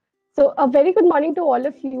So, a very good morning to all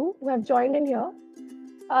of you who have joined in here.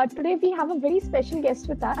 Today, we have a very special guest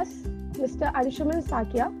with us, Mr. Anshuman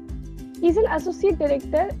Sakia. He's an Associate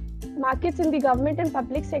Director, Markets in the Government and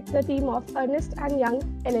Public Sector team of Ernst & Young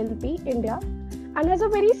LLP, India, and has a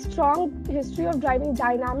very strong history of driving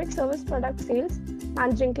dynamic service product sales,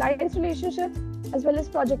 managing clients' relationships, as well as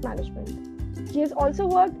project management. He has also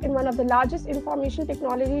worked in one of the largest information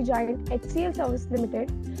technology giant, HCL Service Limited,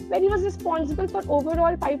 where he was responsible for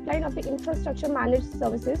overall pipeline of the infrastructure managed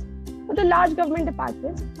services for the large government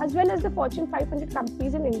departments, as well as the Fortune 500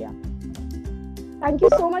 companies in India. Thank you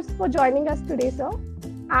so much for joining us today, sir.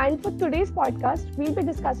 And for today's podcast, we'll be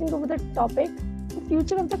discussing over the topic, the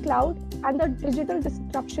future of the cloud and the digital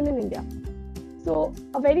disruption in India. So,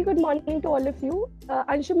 a very good morning to all of you.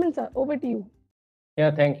 Anshuman, sir, over to you. Yeah,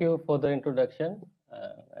 thank you for the introduction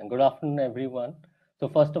and good afternoon, everyone. So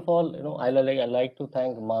first of all, I like to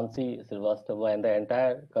thank Mansi Srivastava and the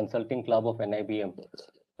entire consulting club of NIBM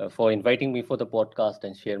for inviting me for the podcast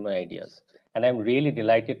and share my ideas. And I'm really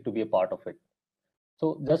delighted to be a part of it.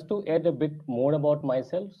 So just to add a bit more about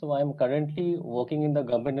myself, so I'm currently working in the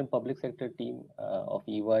government and public sector team of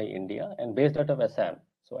EY India and based out of Assam.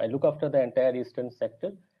 So I look after the entire eastern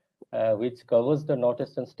sector, which covers the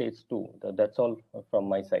northeastern states too. That's all from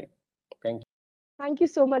my side. Thank you. Thank you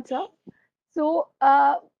so much, sir. So,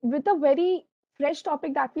 with a very fresh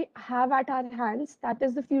topic that we have at our hands, that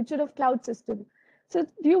is the future of cloud system. So,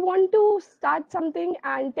 do you want to start something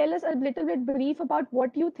and tell us a little bit brief about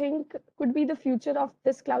what you think could be the future of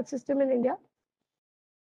this cloud system in India?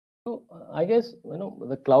 So I guess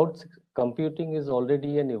the cloud computing is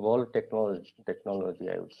already an evolved technology,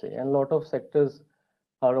 I would say, and a lot of sectors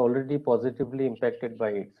are already positively impacted by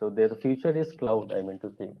it. So the future is cloud, I mean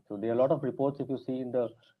to say. So there are a lot of reports if you see in the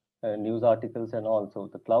news articles and all. So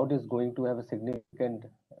the cloud is going to have a significant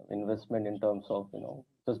investment in terms of,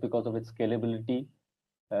 just because of its scalability,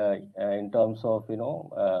 in terms of,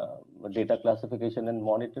 data classification and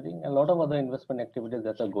monitoring, and a lot of other investment activities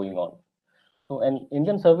that are going on. So, and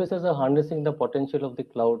Indian services are harnessing the potential of the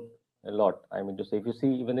cloud a lot. I mean to say, if you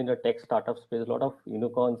see even in the tech startup space, a lot of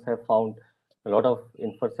unicorns have found a lot of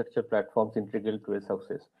infrastructure platforms integral to its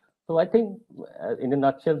success. So I think in a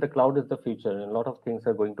nutshell, the cloud is the future and a lot of things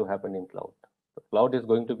are going to happen in cloud. The cloud is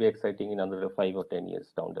going to be exciting in another 5 or 10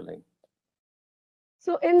 years down the line.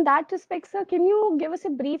 So, in that respect, sir, can you give us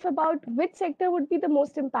a brief about which sector would be the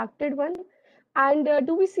most impacted one? And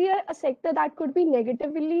do we see a sector that could be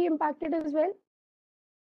negatively impacted as well?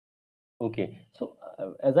 Okay, so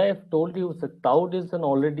as I have told you, the cloud is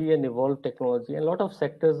already an evolved technology, and a lot of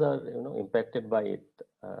sectors are impacted by it.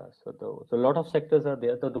 So a lot of sectors are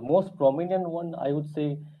there. So the most prominent one I would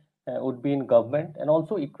say would be in government and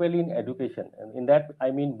also equally in education. And in that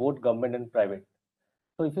I mean both government and private.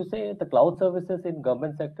 So if you say the cloud services in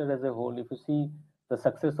government sector as a whole, if you see the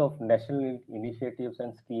success of national initiatives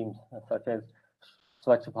and schemes such as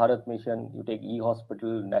Swachh Bharat Mission, you take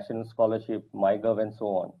e-hospital, national scholarship, MyGov, and so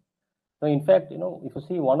on. So in fact, if you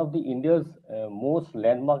see one of the India's most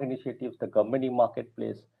landmark initiatives, the government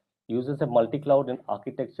e-marketplace uses a multi-cloud and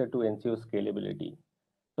architecture to ensure scalability.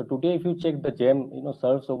 So today, if you check the GEM,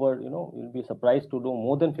 serves over, you'll be surprised to know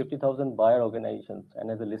more than 50,000 buyer organizations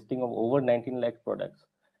and has a listing of over 19 lakh products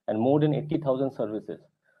and more than 80,000 services.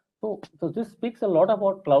 So this speaks a lot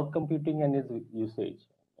about cloud computing and its usage.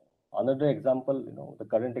 Another example, the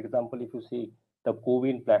current example, if you see the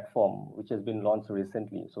CoWIN platform, which has been launched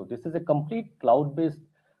recently. So this is a complete cloud-based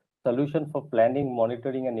solution for planning,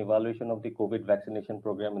 monitoring, and evaluation of the COVID vaccination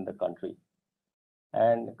program in the country.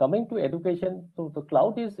 And coming to education, so the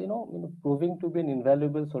cloud is, proving to be an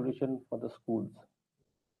invaluable solution for the schools.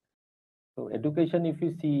 So education, if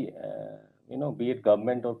you see, be it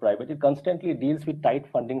government or private, it constantly deals with tight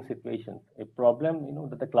funding situations. A problem,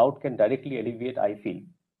 that the cloud can directly alleviate, I feel.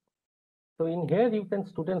 So in here,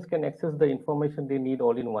 students can access the information they need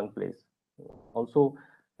all in one place. Also,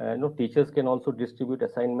 teachers can also distribute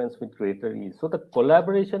assignments with greater ease. So the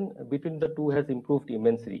collaboration between the two has improved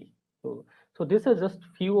immensely. So these are just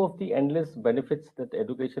few of the endless benefits that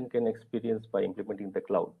education can experience by implementing the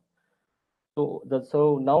cloud.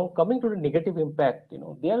 So now coming to the negative impact,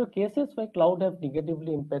 there are cases where cloud have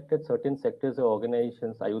negatively impacted certain sectors or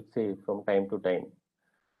organizations, I would say, from time to time.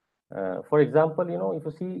 For example, if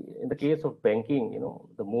you see in the case of banking,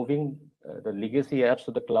 the moving the legacy apps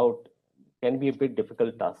to the cloud can be a bit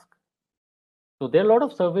difficult task. So there are a lot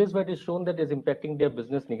of surveys where it is shown that is impacting their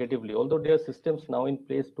business negatively, although there are systems now in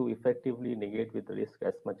place to effectively negate with risk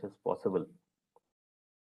as much as possible.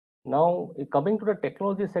 Now, coming to the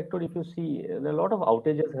technology sector, if you see, there are a lot of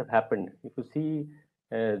outages have happened. If you see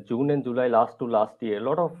June and July last year, a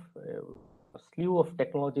lot of a slew of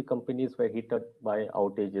technology companies were hit by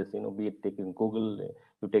outages, be it taking Google,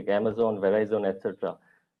 you take Amazon, Verizon, etc.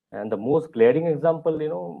 And the most glaring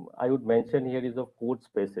example, I would mention here is of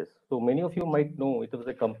CodeSpaces. So many of you might know it was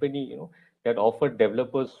a company, that offered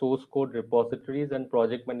developers source code repositories and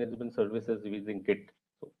project management services using Git.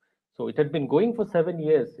 So it had been going for 7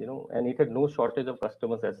 years, and it had no shortage of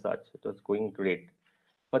customers as such. It was going great.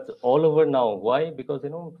 But it's all over now. Why? Because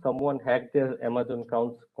someone hacked their Amazon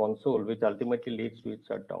console, which ultimately leads to its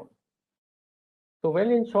shutdown. So, well,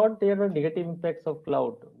 in short, there are negative impacts of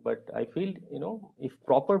cloud, but I feel, if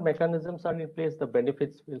proper mechanisms are in place, the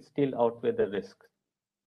benefits will still outweigh the risks.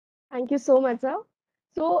 Thank you so much, sir.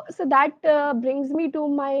 So that brings me to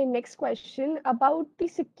my next question about the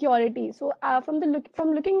security. So, from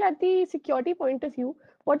looking at the security point of view,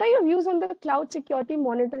 what are your views on the cloud security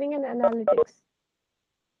monitoring and analytics?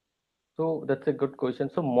 So that's a good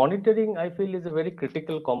question. So monitoring, I feel, is a very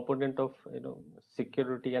critical component of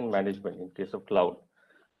security and management in case of cloud.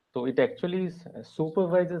 So it actually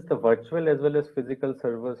supervises the virtual as well as physical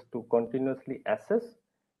servers to continuously assess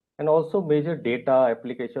and also measure data,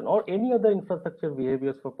 application, or any other infrastructure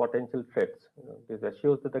behaviors for potential threats. This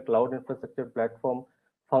assures that the cloud infrastructure platform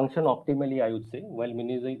function optimally, I would say, while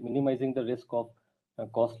minimizing the risk of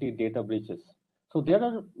costly data breaches. So there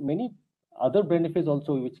are many other benefits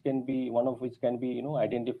also, which can be one of which can be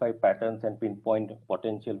identify patterns and pinpoint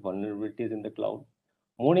potential vulnerabilities in the cloud.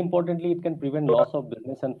 More importantly, it can prevent loss of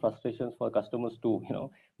business and frustrations for customers too,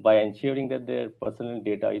 by ensuring that their personal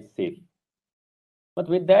data is safe. But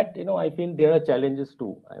with that, I feel there are challenges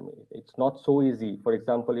too. I mean, it's not so easy. For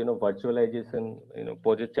example, virtualization,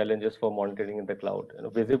 poses challenges for monitoring in the cloud.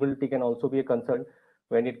 Visibility can also be a concern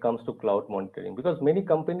when it comes to cloud monitoring, because many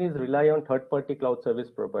companies rely on third-party cloud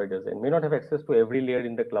service providers and may not have access to every layer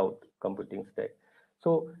in the cloud computing stack.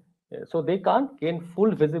 So they can't gain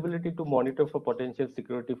full visibility to monitor for potential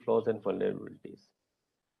security flaws and vulnerabilities.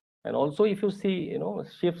 And also, if you see,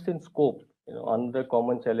 shifts in scope, another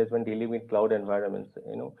common challenge when dealing with cloud environments,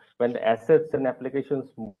 when the assets and applications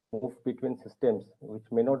move between systems, which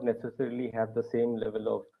may not necessarily have the same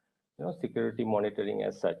level of, security monitoring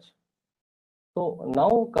as such. So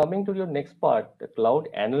now coming to your next part, the cloud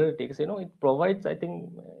analytics, it provides, I think,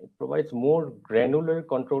 it provides more granular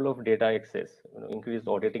control of data access, increased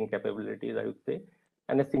auditing capabilities, I would say,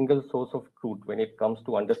 and a single source of truth when it comes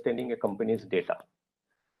to understanding a company's data.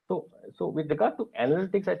 So with regard to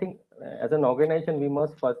analytics, I think as an organization, we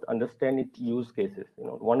must first understand its use cases.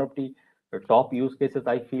 One of the top use cases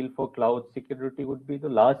I feel for cloud security would be the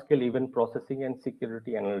large scale event processing and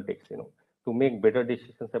security analytics, to make better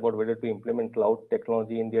decisions about whether to implement cloud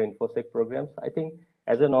technology in their InfoSec programs. I think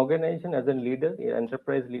as an organization, as a leader,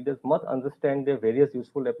 enterprise leaders must understand the various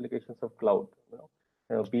useful applications of cloud.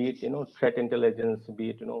 Be it threat intelligence, be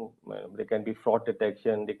it they can be fraud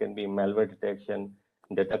detection, they can be malware detection,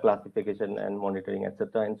 data classification and monitoring,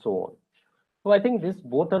 etc., and so on. So I think these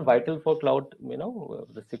both are vital for cloud,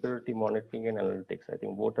 the security monitoring and analytics. I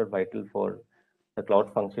think both are vital for the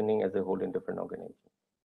cloud functioning as a whole in different organizations.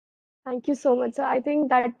 Thank you so much, sir. I think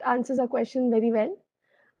that answers our question very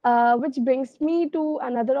well. Which brings me to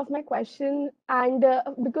another of my question. And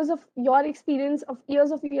because of your experience of years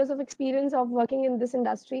of experience of working in this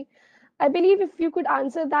industry, I believe if you could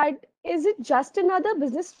answer that, is it just another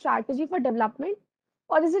business strategy for development,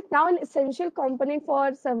 or is it now an essential component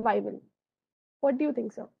for survival? What do you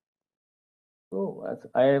think, sir? So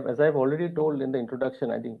as I've already told in the introduction,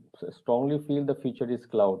 I think strongly feel the future is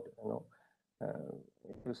cloud.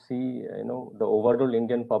 If you see, the overall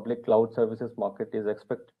Indian public cloud services market is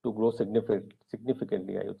expected to grow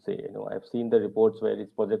significantly. I would say, I've seen the reports where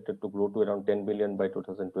it's projected to grow to around 10 billion by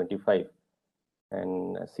 2025,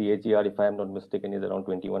 and CAGR, if I am not mistaken, is around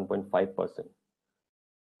 21.5%.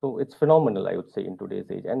 So it's phenomenal, I would say, in today's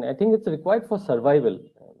age, and I think it's required for survival,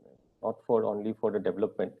 not for only for the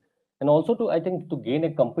development. And also to, I think, to gain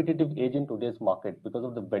a competitive edge in today's market because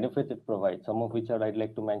of the benefits it provides, some of which I'd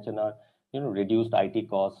like to mention are, reduced IT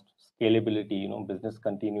cost, scalability, business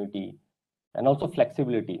continuity, and also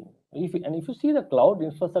flexibility. If you see the cloud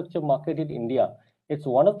infrastructure market in India, it's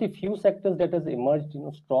one of the few sectors that has emerged,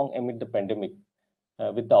 strong amid the pandemic.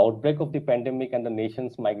 With the outbreak of the pandemic and the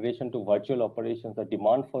nation's migration to virtual operations, the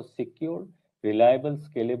demand for secure, reliable,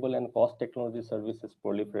 scalable, and cost technology services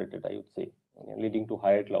proliferated, I would say, leading to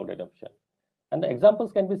higher cloud adoption. And the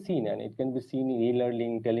examples can be seen, and it can be seen in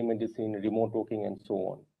e-learning, telemedicine, remote working, and so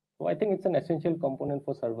on. So I think it's an essential component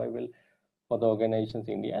for survival for the organizations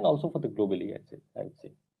in India and also for the globally, I would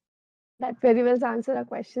say. That very well answered our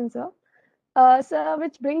question, sir. Sir,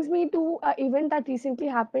 which brings me to an event that recently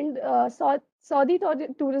happened. Saudi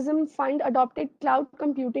Tourism Fund adopted cloud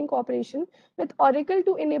computing cooperation with Oracle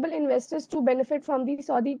to enable investors to benefit from the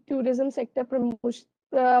Saudi tourism sector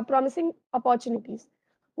promising opportunities.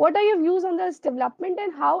 What are your views on this development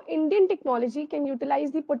and how Indian technology can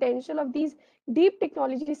utilize the potential of these deep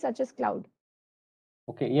technologies such as cloud?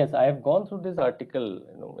 Okay, yes, I have gone through this article,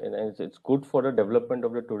 and it's good for the development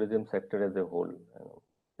of the tourism sector as a whole.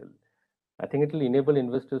 I think it will enable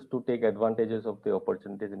investors to take advantages of the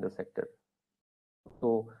opportunities in the sector.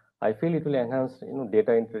 So I feel it will enhance,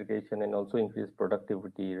 data integration and also increase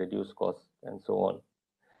productivity, reduce costs, and so on.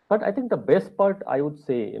 But I think the best part, I would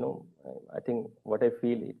say, I think what I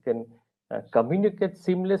feel it can communicate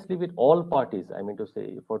seamlessly with all parties. I mean to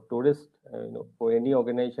say, for tourists, for any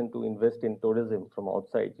organization to invest in tourism from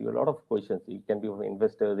outside, you have a lot of questions. It can be from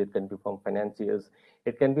investors, it can be from financiers,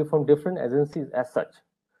 it can be from different agencies as such.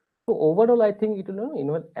 So overall, I think it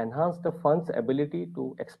will enhance the fund's ability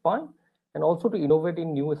to expand and also to innovate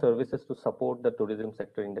in new services to support the tourism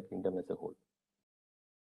sector in the kingdom as a whole.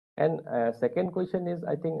 And second question is,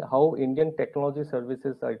 I think, how Indian technology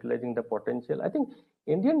services are utilizing the potential. I think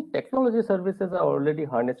Indian technology services are already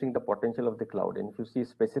harnessing the potential of the cloud. And if you see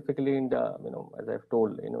specifically in the, as I've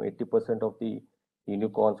told, 80% of the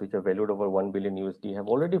unicorns which are valued over 1 billion USD have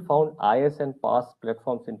already found IaaS and PaaS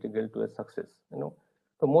platforms integral to a success.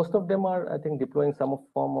 So most of them are, I think, deploying some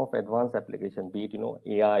form of advanced application, be it,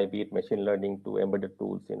 AI, be it machine learning to embedded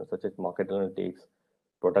tools, such as market analytics,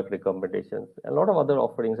 product recommendations, a lot of other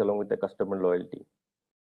offerings along with the customer loyalty.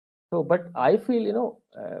 So, but I feel,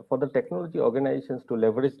 for the technology organizations to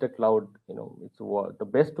leverage the cloud, it's the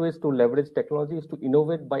best ways to leverage technology is to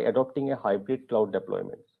innovate by adopting a hybrid cloud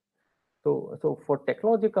deployment. So for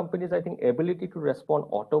technology companies, I think ability to respond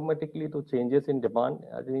automatically to changes in demand,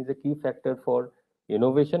 I think is a key factor for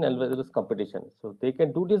innovation as well as competition. So they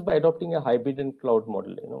can do this by adopting a hybrid and cloud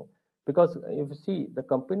model, because if you see the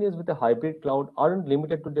companies with a hybrid cloud aren't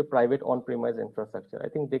limited to their private on-premise infrastructure. I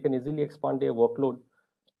think they can easily expand their workload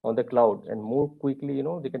on the cloud and more quickly,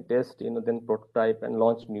 they can test, then prototype and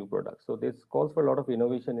launch new products. So this calls for a lot of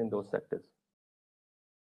innovation in those sectors.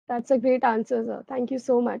 That's a great answer, sir. Thank you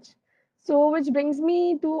so much. So, which brings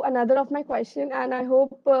me to another of my question, and I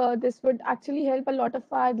hope this would actually help a lot of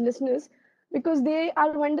our listeners because they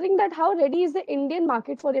are wondering that how ready is the Indian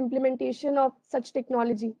market for implementation of such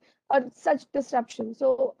technology or such disruption.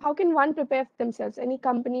 So, how can one prepare themselves? Any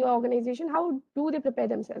company or organization, how do they prepare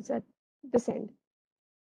themselves at this end?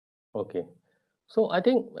 Okay. So I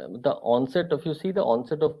think the onset of, you see, the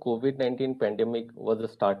onset of COVID-19 pandemic was the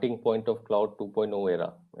starting point of Cloud 2.0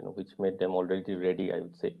 era, which made them already ready, I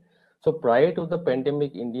would say. So prior to the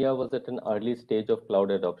pandemic, India was at an early stage of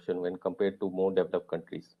cloud adoption when compared to more developed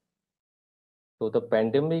countries. So the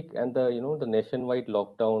pandemic and the nationwide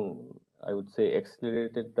lockdown, I would say,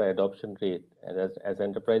 accelerated the adoption rate, and as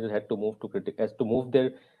enterprises had to move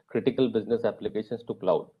their critical business applications to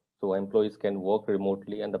cloud. So employees can work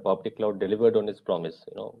remotely, and the public cloud delivered on its promise,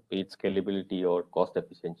 be it scalability or cost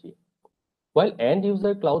efficiency. While end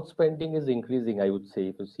user cloud spending is increasing, I would say,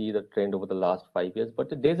 if you see the trend over the last 5 years, but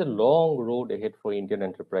there's a long road ahead for Indian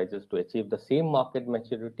enterprises to achieve the same market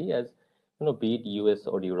maturity as, be it US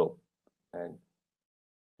or Europe.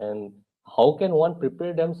 And how can one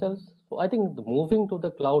prepare themselves? So I think moving to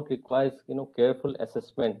the cloud requires, careful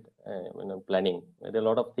assessment, planning. There are a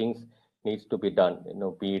lot of things needs to be done,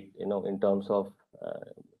 be it, in terms of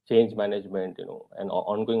change management, and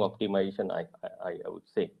ongoing optimization, I would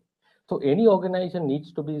say. So any organization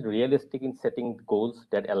needs to be realistic in setting goals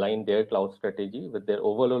that align their cloud strategy with their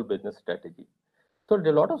overall business strategy. So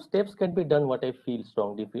a lot of steps can be done, what I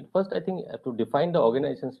strongly feel. First, I think to define the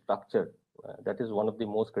organization structure, that is one of the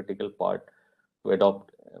most critical part to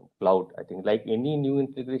adopt cloud. I think like any new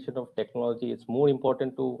integration of technology, it's more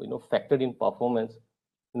important to, factor in performance,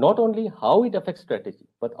 not only how it affects strategy,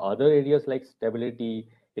 but other areas like stability,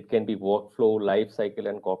 it can be workflow, life cycle,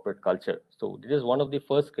 and corporate culture. So this is one of the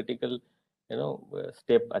first critical,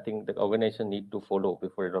 step I think the organization need to follow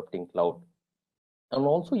before adopting cloud. And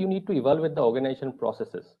also you need to evaluate the organization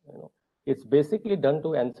processes. It's basically done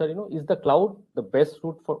to answer, is the cloud the best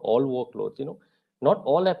route for all workloads? Not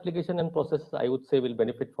all application and processes, I would say, will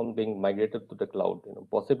benefit from being migrated to the cloud,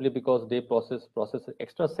 possibly because they process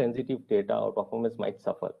extra sensitive data or performance might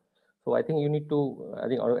suffer. So I think you need to, I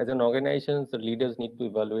think as an organization, the leaders need to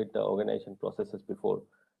evaluate the organization processes before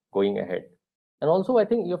going ahead. And also I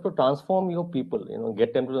think you have to transform your people,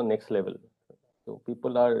 get them to the next level. So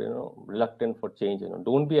people are, reluctant for change.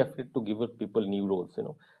 Don't be afraid to give people new roles.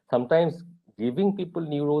 Sometimes giving people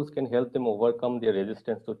new roles can help them overcome their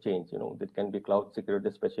resistance to change. That can be cloud security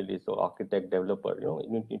specialist or architect, developer.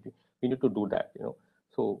 You need to do that.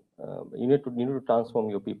 So you need to transform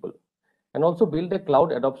your people, and also build a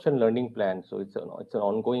cloud adoption learning plan. So it's an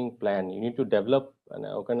ongoing plan. You need to develop an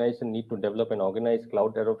organization need to develop an organized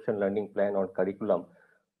cloud adoption learning plan or curriculum,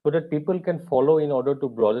 so that people can follow in order to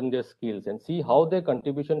broaden their skills and see how their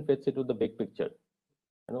contribution fits into the big picture.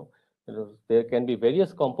 You know, there can be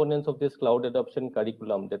various components of this cloud adoption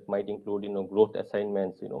curriculum that might include, growth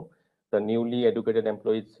assignments. The newly educated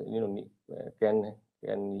employees,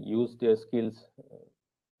 can use their skills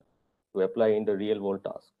to apply in the real world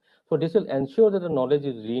task. So this will ensure that the knowledge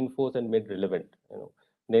is reinforced and made relevant.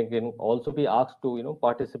 They can also be asked to,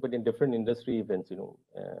 participate in different industry events,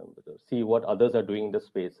 see what others are doing in the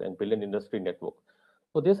space and build an industry network.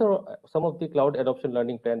 So these are some of the cloud adoption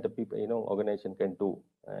learning plan that people, organization can do,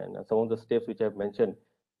 and some of the steps which I've mentioned,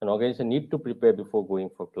 an organization need to prepare before going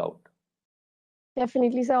for cloud.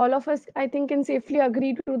 Definitely. So all of us, I think, can safely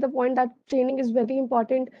agree to the point that training is very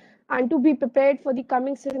important, and to be prepared for the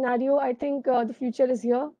coming scenario. I think the future is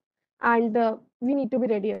here, and we need to be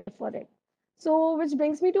ready for it. So, which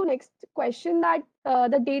brings me to next question, that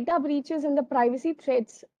the data breaches and the privacy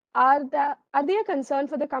threats, are they a concern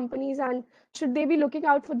for the companies, and should they be looking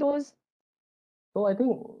out for those? So I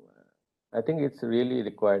think it's really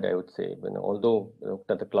required, I would say. Although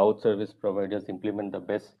that the cloud service providers implement the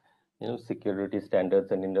best, security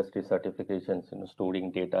standards and industry certifications,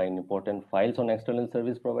 storing data in important files on external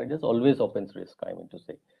service providers always opens risk, I mean to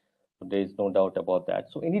say. So there is no doubt about that.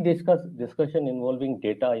 So any discussion involving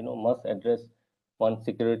data, must address one,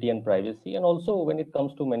 security and privacy, and also when it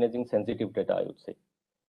comes to managing sensitive data, I would say.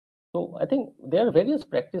 So I think there are various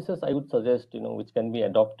practices I would suggest, which can be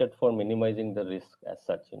adopted for minimizing the risk as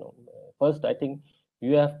such. First, I think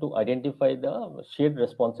you have to identify the shared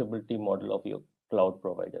responsibility model of your cloud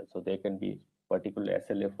provider. So there can be particular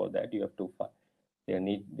SLA for that. You have to you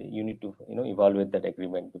need to evaluate that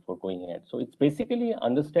agreement before going ahead. So it's basically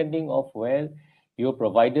understanding of where your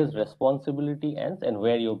provider's responsibility ends and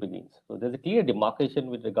where your begins. So there's a clear demarcation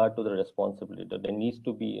with regard to the responsibility that there needs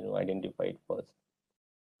to be identified first.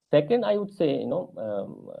 Second, I would say,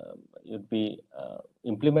 you'd be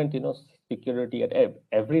implement, security at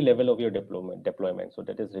every level of your deployment. So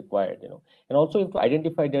that is required, and also you have to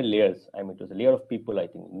identify their layers. I mean, to the layer of people, I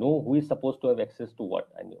think, know who is supposed to have access to what,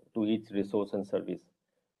 and to each resource and service.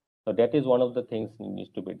 So that is one of the things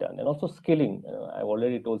needs to be done. And also skilling. I've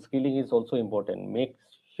already told skilling is also important. Make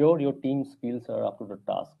sure your team skills are up to the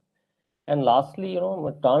task. And lastly,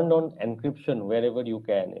 turn on encryption wherever you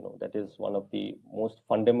can. That is one of the most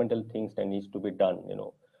fundamental things that needs to be done,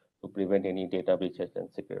 to prevent any data breaches and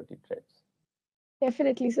security threats.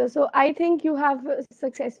 Definitely, sir. So I think you have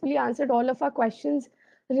successfully answered all of our questions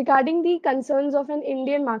regarding the concerns of an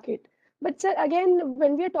Indian market. But sir, again,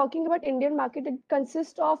 when we are talking about Indian market, it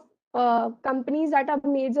consists of companies that are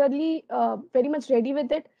majorly very much ready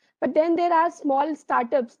with it. But then there are small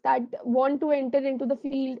startups that want to enter into the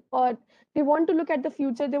field, or they want to look at the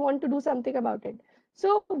future, they want to do something about it.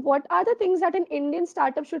 So what are the things that an Indian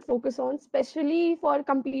startup should focus on, especially for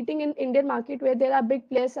competing in Indian market where there are big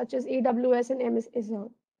players such as AWS and MS Azure?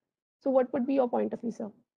 So what would be your point of view,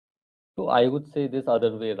 sir? So I would say this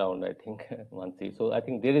other way around, I think, Mansi. So I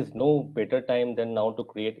think there is no better time than now to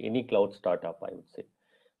create any cloud startup, I would say.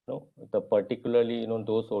 Particularly,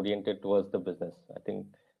 those oriented towards the business. I think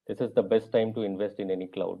this is the best time to invest in any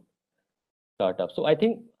cloud startup. So I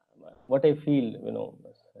think what I feel,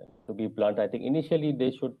 to be blunt, I think initially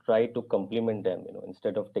they should try to complement them,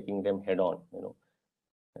 instead of taking them head on,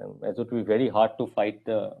 as it will be very hard to fight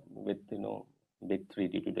with, big three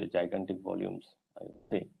due to the gigantic volumes, I would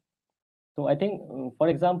say. So I think, for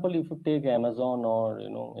example, if you take Amazon or,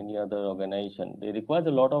 any other organization, they require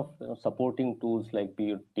a lot of supporting tools like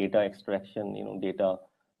be it data extraction, data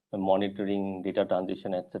monitoring, data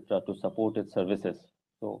transition, etc., to support its services.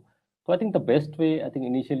 So I think the best way, I think,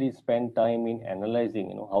 initially spend time in analyzing,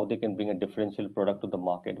 how they can bring a differential product to the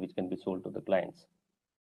market, which can be sold to the clients.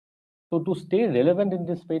 So to stay relevant in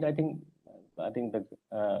this space, I think the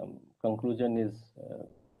conclusion is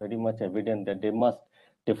very much evident that they must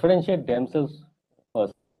differentiate themselves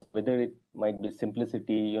first, whether it might be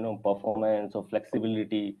simplicity, performance or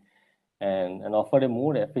flexibility, and offer a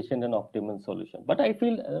more efficient and optimal solution. But I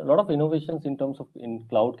feel a lot of innovations in terms of in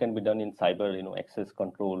cloud can be done in cyber, access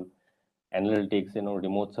control, analytics,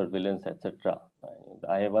 remote surveillance, etc.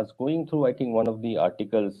 I was going through, I think, one of the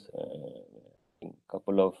articles a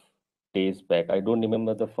couple of days back. I don't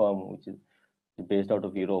remember the firm, which is based out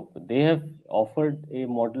of Europe. They have offered a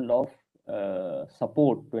model of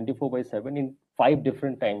support 24/7 in 5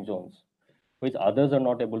 different time zones, which others are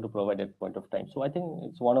not able to provide at point of time. So I think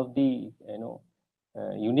it's one of the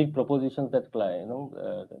unique propositions that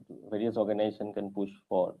various organizations can push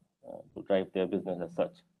for to drive their business as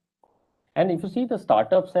such. And if you see, the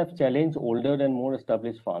startups have challenged older and more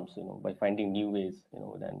established firms, by finding new ways,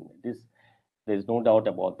 and there's no doubt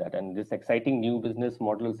about that. And this exciting new business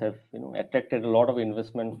models have, attracted a lot of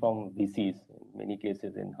investment from VCs, in many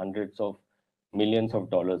cases in hundreds of millions of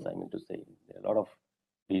dollars. I mean to say, a lot of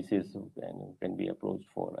VCs can be approached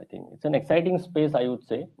for. I think it's an exciting space, I would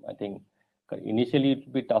say. I think initially it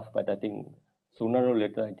will be tough, but I think sooner or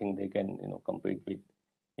later, I think they can, compete with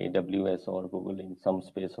AWS or Google in some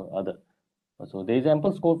space or other. So there is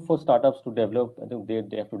ample scope for startups to develop. I think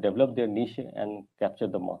they have to develop their niche and capture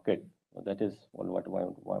the market. That is what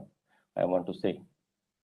I want to say.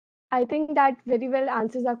 I think that very well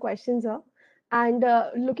answers our questions, sir. And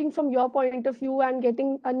looking from your point of view and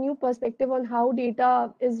getting a new perspective on how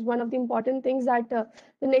data is one of the important things that the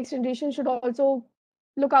next generation should also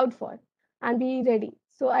look out for and be ready.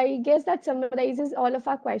 So I guess that summarizes all of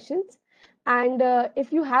our questions. And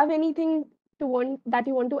if you have anything that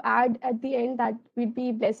you want to add at the end, that we'd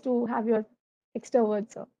be blessed to have your extra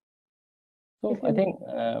words, sir. So I think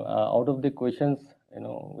out of the questions,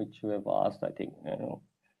 which you have asked, I think,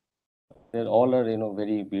 they all are,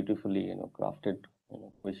 very beautifully, crafted,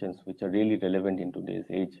 questions which are really relevant in today's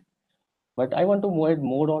age. But I want to add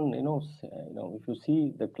more on, if you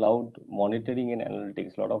see the cloud monitoring and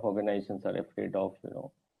analytics, a lot of organizations are afraid of,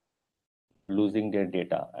 losing their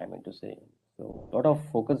data, I mean to say. So a lot of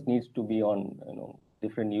focus needs to be on,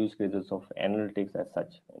 different use cases of analytics as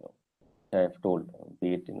such, I have told,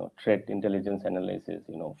 be it, threat intelligence analysis,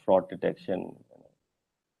 fraud detection,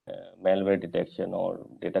 malware detection, or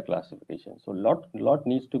data classification. So lot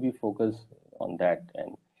needs to be focused on that.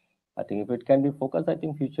 And I think if it can be focused, I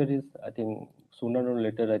think future is, I think sooner or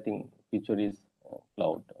later, I think future is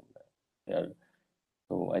cloud.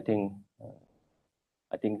 So I think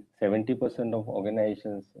 70% of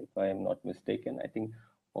organizations, if I am not mistaken, I think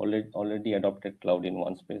already adopted cloud in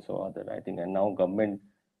one space or other. I think, and now government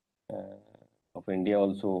of India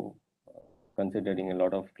also considering a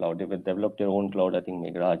lot of cloud. They will develop their own cloud. I think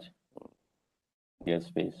Meghraj, their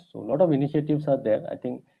space. So a lot of initiatives are there. I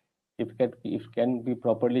think if can be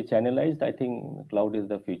properly channelized, I think cloud is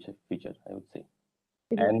the future. I would say.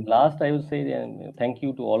 And last, I would say thank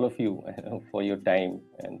you to all of you for your time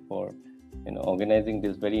and for organizing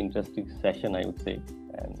this very interesting session. I would say,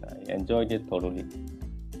 and I enjoyed it thoroughly.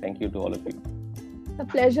 Thank you to all of you. The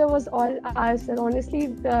pleasure was all ours, sir. Honestly,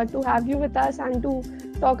 to have you with us and to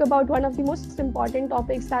talk about one of the most important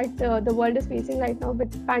topics that the world is facing right now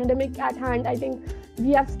with pandemic at hand. I think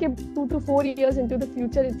we have skipped 2 to 4 years into the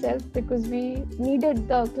future itself because we needed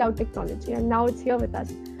the cloud technology, and now it's here with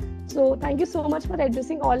us. So thank you so much for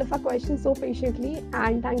addressing all of our questions so patiently,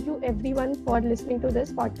 and thank you everyone for listening to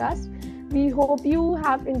this podcast. We hope you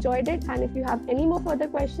have enjoyed it, and if you have any more further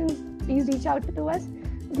questions, please reach out to us.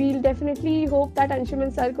 We'll definitely hope that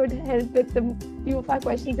Anshuman sir could help with a few of our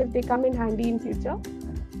questions if they come in handy in future.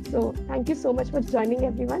 So thank you so much for joining,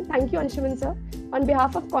 everyone. Thank you, Anshuman sir. On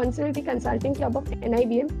behalf of Consulty Consulting Club of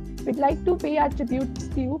NIBM, we'd like to pay our tributes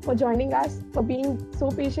to you for joining us, for being so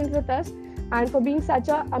patient with us, and for being such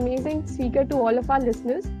an amazing speaker to all of our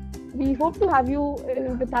listeners. We hope to have you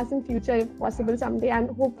with us in future if possible someday, and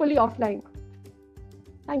hopefully offline.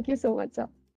 Thank you so much, sir.